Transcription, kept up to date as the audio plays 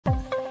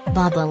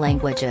bab.la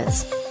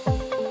languages.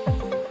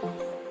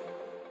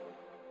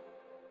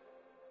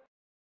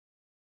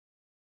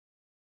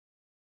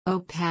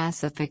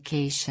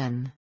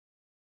 Opacification.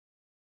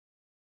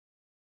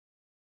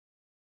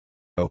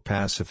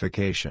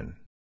 Opacification.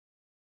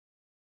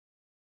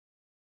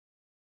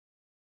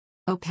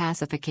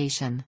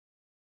 Opacification.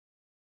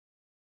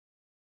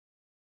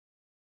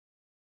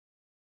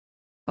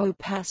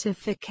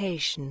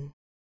 Opacification.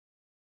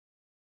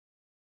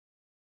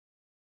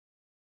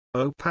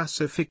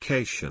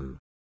 Opacification.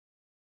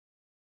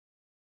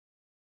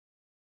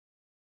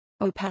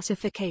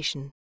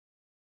 Opacification.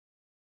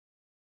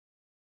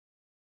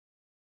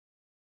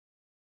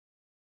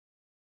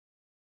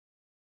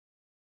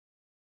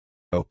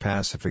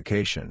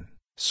 Opacification,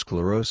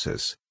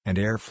 sclerosis, and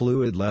air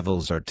fluid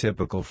levels are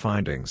typical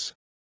findings.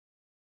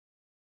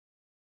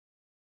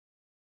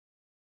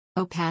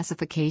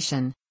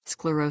 Opacification,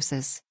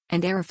 sclerosis,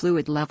 and air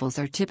fluid levels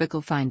are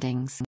typical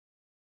findings.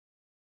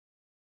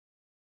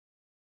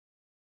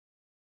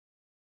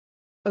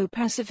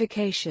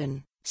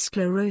 Opacification,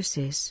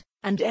 sclerosis,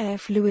 and air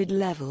fluid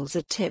levels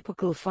are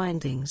typical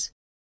findings.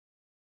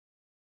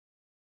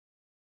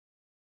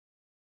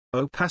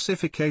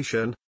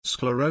 Opacification,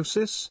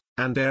 sclerosis,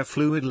 and air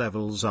fluid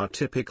levels are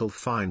typical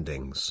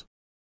findings.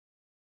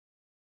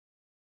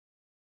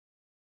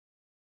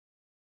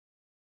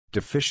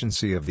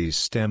 Deficiency of these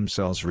stem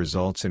cells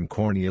results in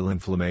corneal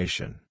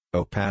inflammation,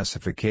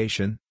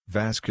 opacification,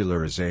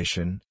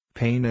 vascularization,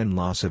 pain and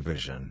loss of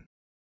vision.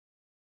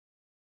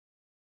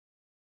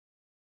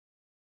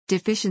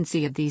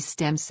 Deficiency of these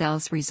stem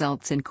cells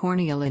results in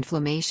corneal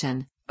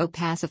inflammation,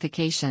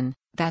 opacification,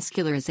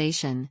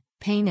 vascularization,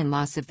 pain and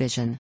loss of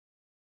vision.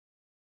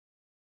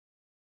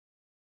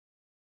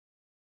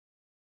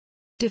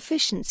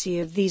 Deficiency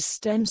of these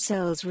stem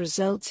cells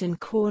results in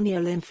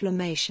corneal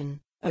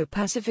inflammation,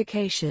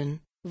 opacification,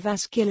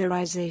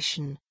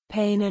 vascularization,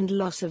 pain and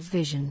loss of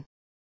vision.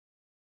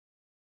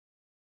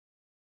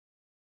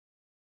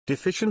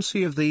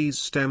 Deficiency of these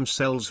stem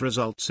cells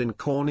results in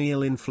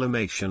corneal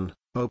inflammation,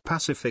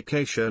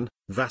 opacification,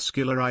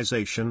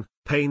 vascularization,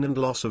 pain and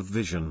loss of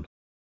vision.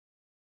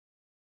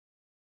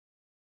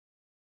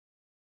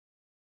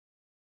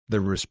 The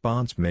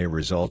response may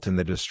result in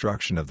the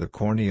destruction of the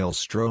corneal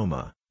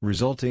stroma,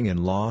 resulting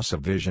in loss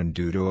of vision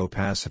due to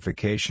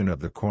opacification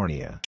of the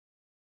cornea.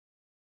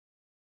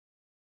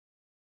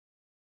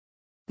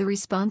 The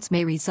response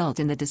may result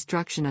in the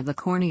destruction of the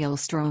corneal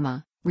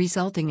stroma,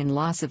 resulting in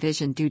loss of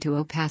vision due to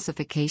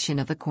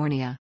opacification of the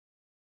cornea.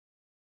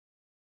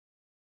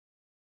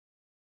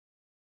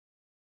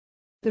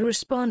 The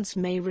response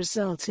may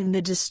result in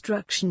the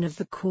destruction of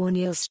the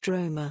corneal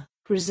stroma,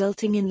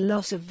 resulting in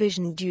loss of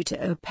vision due to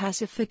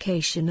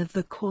opacification of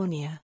the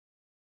cornea.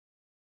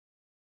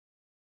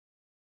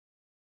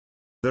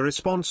 The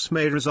response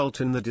may result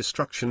in the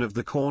destruction of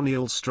the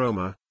corneal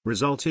stroma,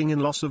 resulting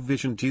in loss of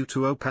vision due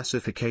to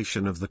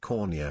opacification of the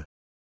cornea.